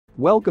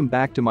Welcome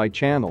back to my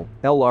channel,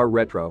 LR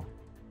Retro.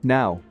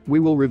 Now,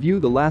 we will review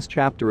the last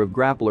chapter of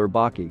Grappler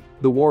Baki,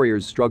 the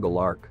warrior's struggle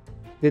arc.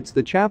 It's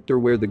the chapter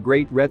where the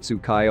great Retsu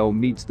Kaioh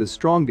meets the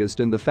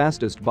strongest and the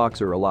fastest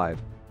boxer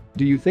alive.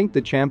 Do you think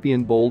the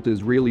champion Bolt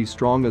is really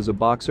strong as a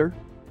boxer?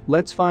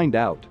 Let's find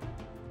out.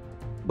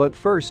 But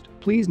first,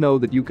 please know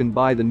that you can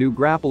buy the new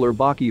Grappler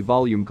Baki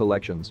volume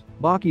collections,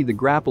 Baki the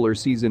Grappler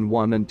Season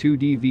 1 and 2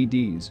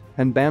 DVDs,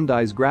 and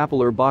Bandai's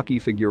Grappler Baki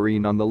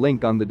figurine on the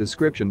link on the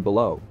description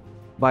below.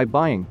 By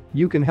buying,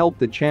 you can help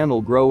the channel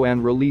grow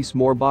and release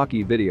more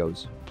Baki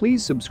videos.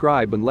 Please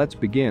subscribe and let's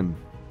begin.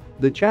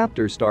 The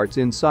chapter starts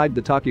inside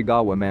the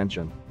Takugawa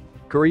mansion.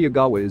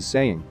 Kuriyagawa is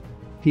saying.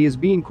 He is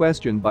being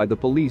questioned by the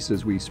police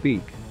as we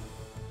speak.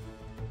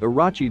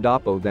 Irachi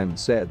Doppo then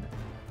said.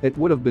 It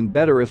would have been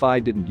better if I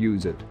didn't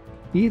use it.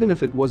 Even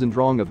if it wasn't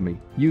wrong of me,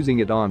 using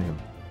it on him.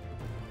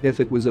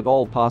 If it was at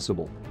all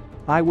possible.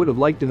 I would have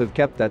liked to have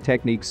kept that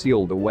technique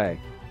sealed away.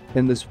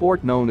 In the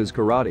sport known as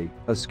karate,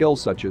 a skill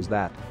such as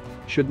that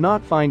should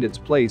not find its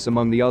place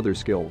among the other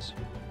skills.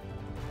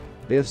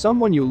 If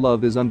someone you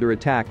love is under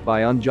attack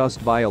by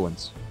unjust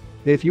violence.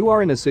 If you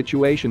are in a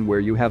situation where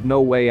you have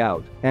no way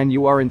out and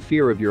you are in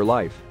fear of your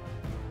life.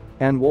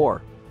 And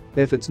war.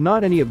 If it's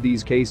not any of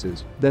these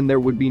cases, then there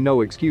would be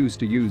no excuse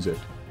to use it.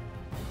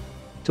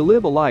 To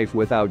live a life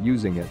without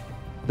using it.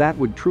 That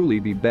would truly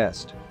be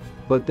best.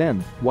 But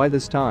then, why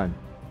this time?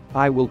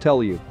 I will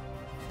tell you.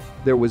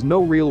 There was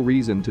no real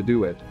reason to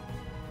do it.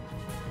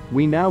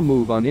 We now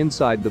move on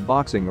inside the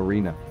boxing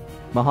arena.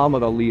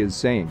 Muhammad Ali is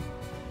saying.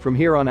 From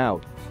here on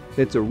out.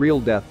 It's a real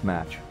death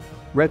match.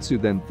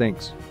 Retsu then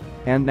thinks.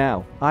 And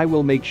now, I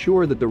will make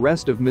sure that the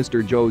rest of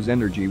Mr. Joe's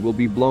energy will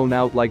be blown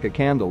out like a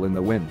candle in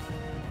the wind.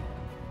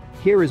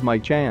 Here is my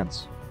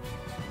chance.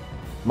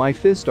 My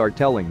fists are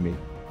telling me.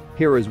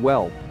 Here as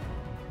well.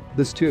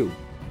 This too.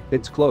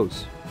 It's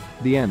close.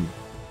 The end.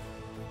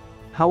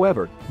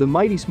 However, the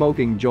mighty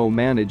Smoking Joe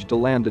managed to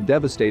land a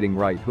devastating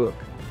right hook.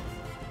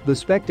 The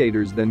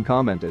spectators then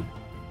commented.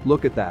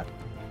 Look at that.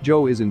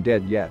 Joe isn't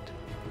dead yet.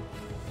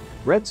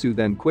 Retsu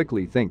then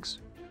quickly thinks.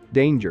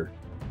 Danger.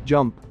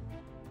 Jump.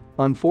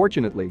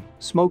 Unfortunately,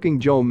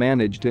 Smoking Joe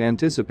managed to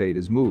anticipate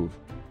his move.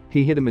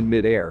 He hit him in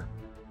mid-air,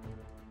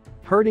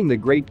 hurting the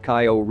great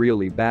Kaioh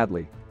really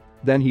badly.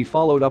 Then he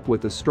followed up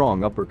with a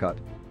strong uppercut.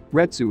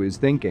 Retsu is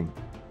thinking.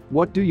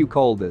 What do you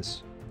call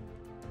this?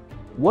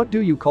 What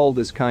do you call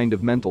this kind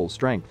of mental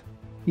strength?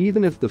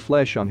 Even if the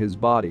flesh on his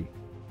body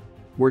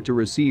were to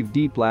receive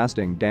deep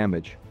lasting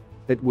damage,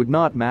 it would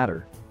not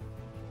matter.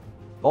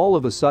 All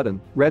of a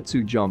sudden,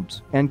 Retsu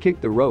jumps and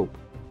kicked the rope,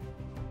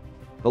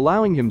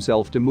 allowing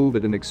himself to move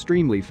at an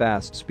extremely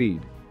fast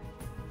speed.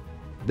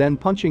 Then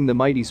punching the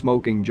mighty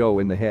Smoking Joe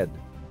in the head.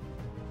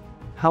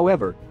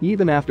 However,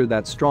 even after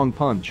that strong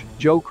punch,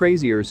 Joe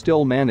Crazier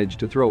still managed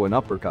to throw an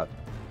uppercut.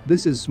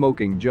 This is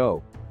Smoking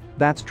Joe.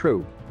 That's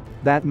true.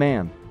 That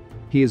man.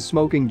 He is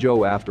Smoking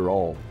Joe after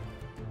all.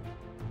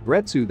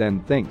 Retsu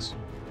then thinks.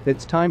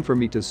 It's time for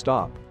me to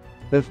stop.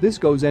 If this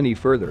goes any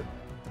further,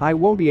 I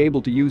won't be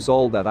able to use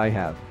all that I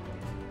have.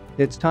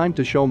 It's time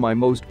to show my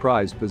most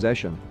prized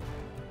possession.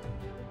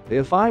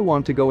 If I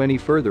want to go any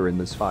further in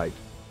this fight,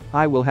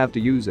 I will have to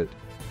use it.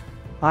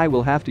 I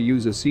will have to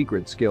use a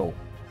secret skill.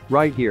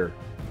 Right here.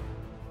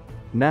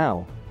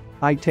 Now.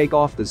 I take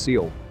off the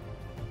seal.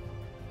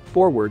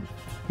 Forward.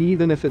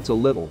 Even if it's a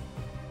little.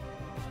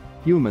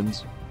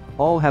 Humans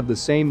all have the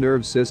same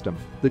nerve system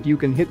that you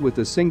can hit with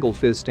a single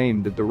fist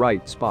aimed at the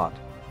right spot.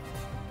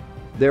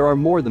 There are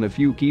more than a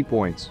few key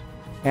points.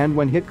 And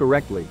when hit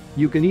correctly,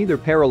 you can either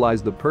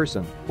paralyze the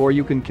person or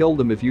you can kill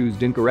them if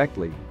used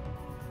incorrectly.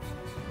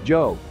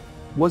 Joe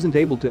wasn't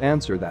able to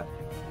answer that.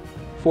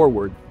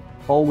 Forward.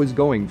 Always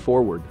going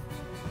forward.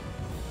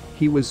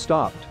 He was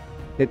stopped.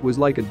 It was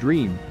like a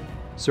dream.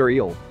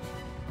 Surreal.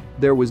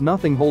 There was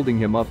nothing holding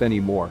him up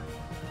anymore.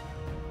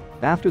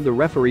 After the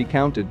referee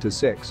counted to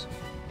 6,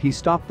 he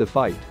stopped the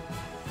fight.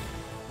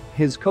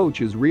 His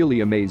coach is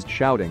really amazed,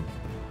 shouting.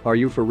 Are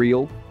you for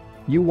real?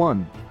 You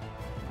won.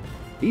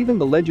 Even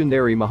the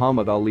legendary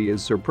Muhammad Ali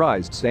is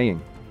surprised,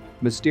 saying.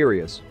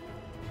 Mysterious.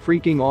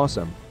 Freaking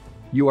awesome.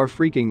 You are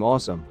freaking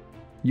awesome.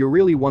 You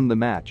really won the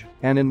match,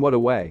 and in what a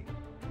way.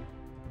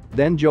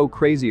 Then Joe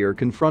Crazier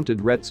confronted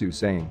Retsu,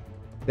 saying.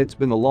 It's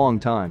been a long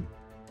time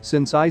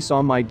since I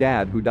saw my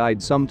dad who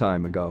died some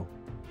time ago.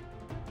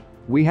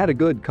 We had a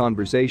good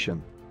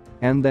conversation.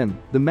 And then,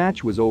 the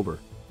match was over.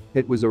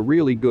 It was a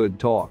really good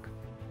talk.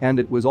 And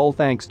it was all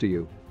thanks to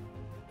you.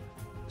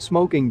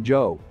 Smoking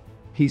Joe.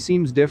 He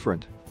seems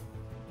different.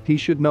 He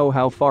should know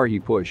how far he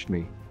pushed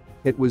me.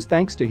 It was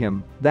thanks to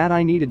him that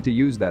I needed to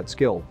use that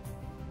skill.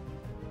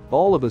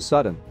 All of a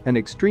sudden, an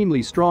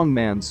extremely strong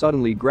man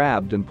suddenly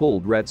grabbed and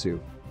pulled Retsu.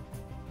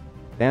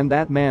 And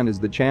that man is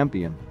the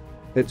champion.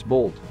 It's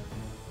Bolt.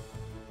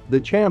 The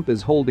champ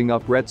is holding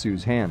up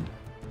Retsu's hand.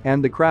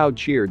 And the crowd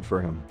cheered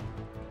for him.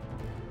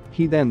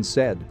 He then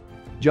said.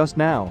 Just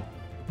now.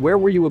 Where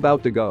were you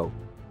about to go?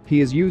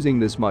 He is using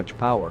this much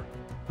power.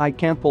 I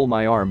can't pull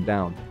my arm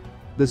down.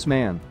 This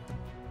man.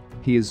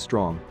 He is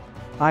strong.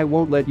 I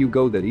won't let you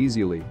go that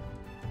easily.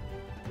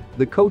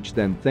 The coach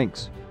then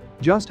thinks.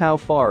 Just how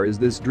far is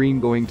this dream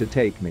going to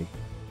take me?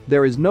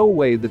 There is no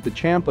way that the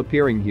champ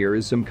appearing here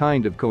is some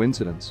kind of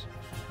coincidence.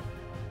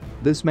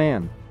 This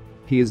man.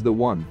 He is the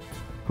one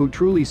who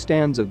truly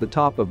stands at the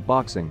top of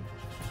boxing.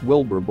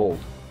 Wilbur Bolt.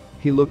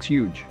 He looks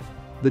huge.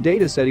 The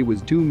data said he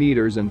was 2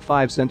 meters and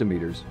 5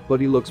 centimeters, but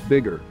he looks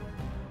bigger.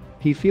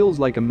 He feels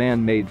like a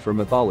man made for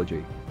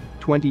mythology.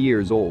 20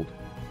 years old.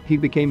 He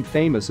became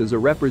famous as a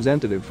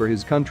representative for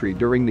his country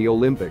during the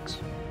Olympics.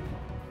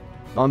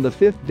 On the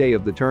 5th day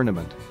of the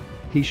tournament,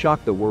 he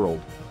shocked the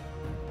world.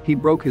 He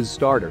broke his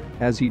starter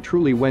as he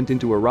truly went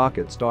into a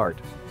rocket start.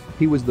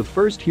 He was the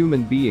first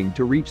human being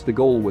to reach the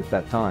goal with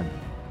that time.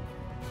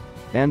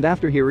 And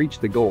after he reached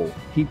the goal,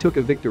 he took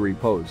a victory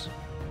pose.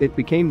 It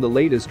became the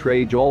latest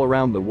rage all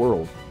around the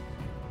world.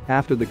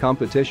 After the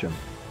competition,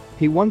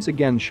 he once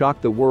again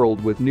shocked the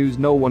world with news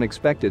no one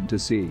expected to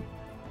see.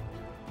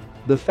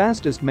 The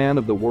fastest man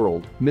of the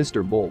world,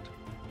 Mr. Bolt,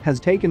 has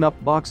taken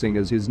up boxing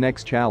as his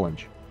next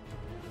challenge.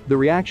 The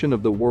reaction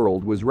of the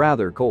world was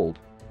rather cold.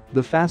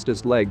 The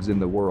fastest legs in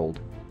the world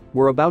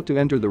were about to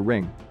enter the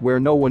ring, where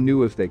no one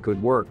knew if they could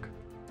work.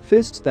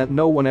 Fists that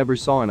no one ever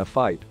saw in a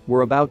fight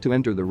were about to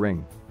enter the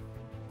ring.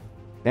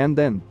 And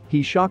then,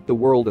 he shocked the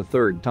world a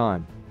 3rd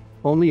time.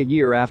 Only a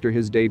year after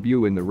his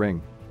debut in the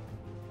ring.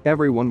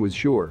 Everyone was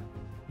sure.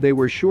 They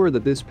were sure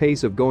that this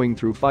pace of going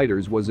through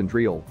fighters wasn't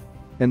real.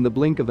 In the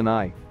blink of an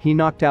eye, he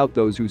knocked out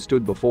those who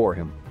stood before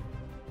him.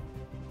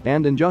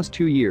 And in just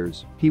 2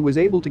 years, he was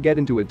able to get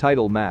into a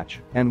title match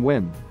and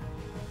win.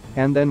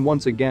 And then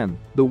once again,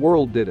 the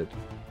world did it.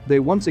 They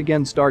once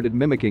again started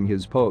mimicking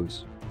his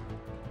pose.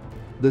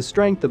 The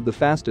strength of the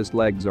fastest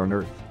legs on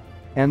earth.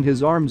 And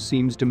his arms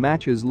seems to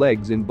match his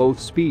legs in both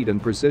speed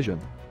and precision.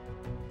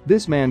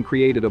 This man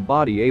created a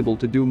body able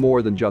to do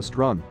more than just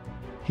run.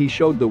 He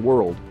showed the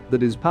world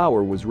that his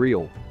power was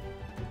real.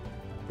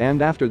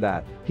 And after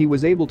that, he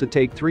was able to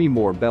take 3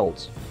 more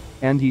belts.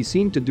 And he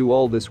seemed to do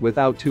all this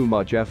without too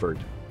much effort.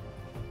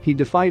 He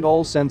defied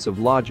all sense of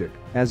logic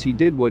as he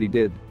did what he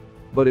did.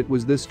 But it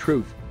was this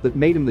truth that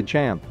made him the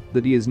champ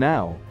that he is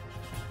now.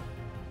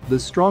 The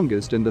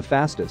strongest and the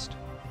fastest.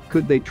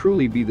 Could they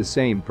truly be the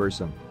same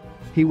person?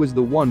 He was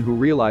the one who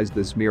realized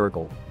this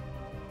miracle.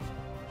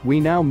 We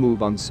now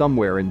move on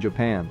somewhere in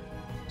Japan.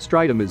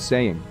 Stridum is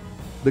saying.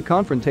 The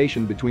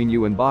confrontation between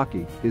you and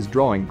Baki is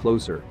drawing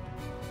closer.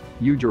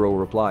 Yujiro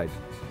replied.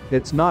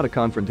 It's not a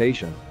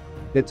confrontation.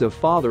 It's a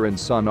father and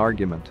son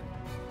argument.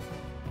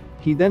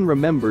 He then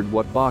remembered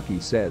what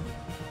Baki said.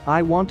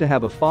 I want to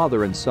have a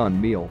father and son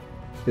meal.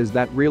 Is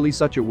that really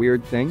such a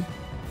weird thing?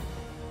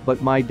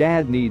 But my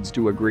dad needs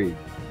to agree.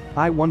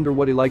 I wonder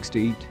what he likes to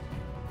eat.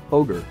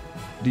 Ogre.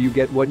 Do you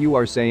get what you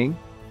are saying?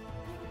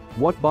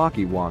 What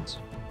Baki wants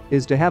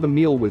is to have a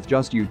meal with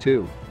just you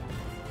two.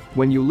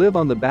 When you live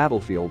on the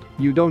battlefield,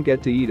 you don't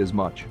get to eat as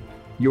much.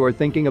 You are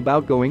thinking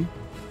about going?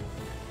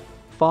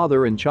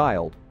 Father and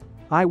child.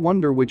 I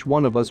wonder which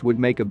one of us would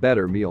make a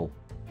better meal.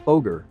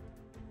 Ogre.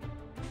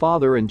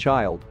 Father and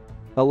child.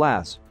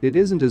 Alas, it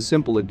isn't as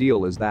simple a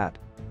deal as that.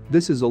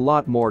 This is a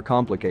lot more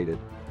complicated.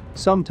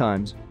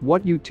 Sometimes,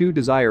 what you two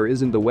desire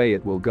isn't the way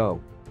it will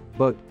go.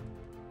 But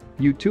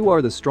you two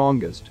are the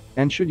strongest,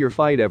 and should your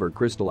fight ever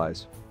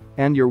crystallize.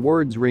 And your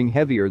words ring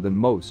heavier than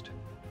most.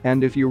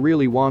 And if you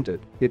really want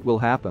it, it will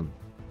happen.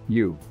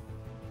 You.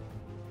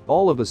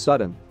 All of a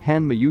sudden,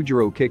 Hanma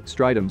Yujiro kicked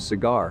Stridum's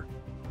cigar.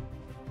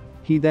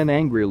 He then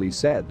angrily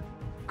said.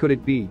 Could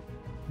it be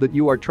that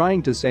you are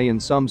trying to say in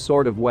some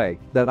sort of way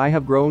that I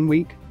have grown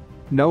weak?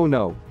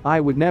 No, I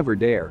would never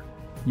dare.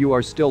 You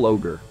are still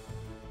ogre.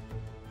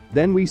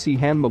 Then we see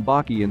Hanma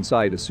Baki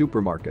inside a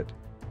supermarket.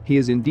 He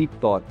is in deep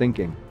thought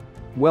thinking.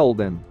 Well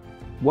then.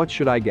 What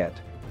should I get?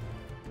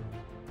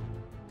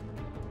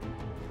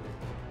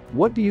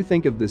 What do you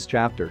think of this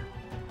chapter?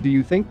 Do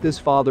you think this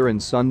father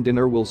and son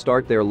dinner will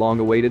start their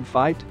long-awaited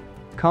fight?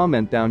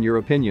 Comment down your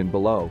opinion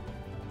below.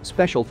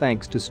 Special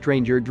thanks to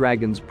Stranger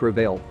Dragons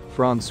Prevail,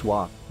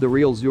 Francois, The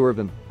Real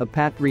Zurvan, A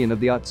Patrian of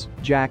the Uts,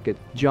 Jacket,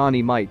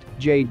 Johnny Might,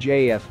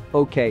 JJF,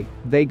 OK,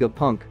 Vega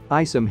Punk,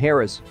 Isam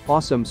Harris,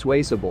 Awesome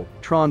Swayable,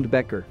 Trond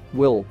Becker,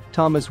 Will,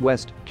 Thomas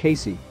West,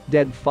 Casey,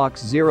 Dead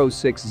Fox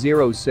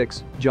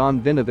 0606,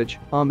 John Vinovich,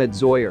 Ahmed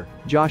Zoyer,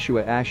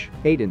 Joshua Ash,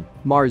 Aiden,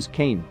 Mars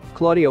Kane,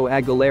 Claudio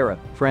Aguilera,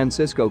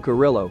 Francisco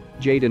Carrillo,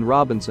 Jaden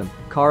Robinson,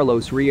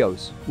 Carlos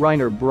Rios,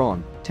 Reiner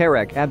Braun,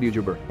 Tarek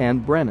Abujaber,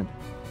 and Brennan.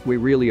 We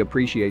really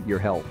appreciate your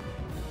help.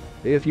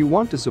 If you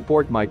want to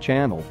support my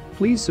channel,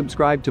 please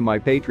subscribe to my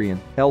Patreon,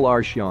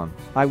 LR Shion.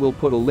 I will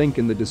put a link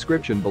in the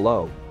description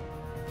below.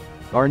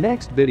 Our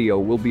next video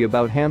will be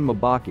about Hanma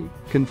Baki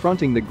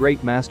confronting the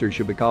great master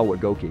Shibakawa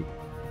Goki.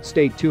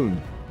 Stay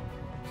tuned.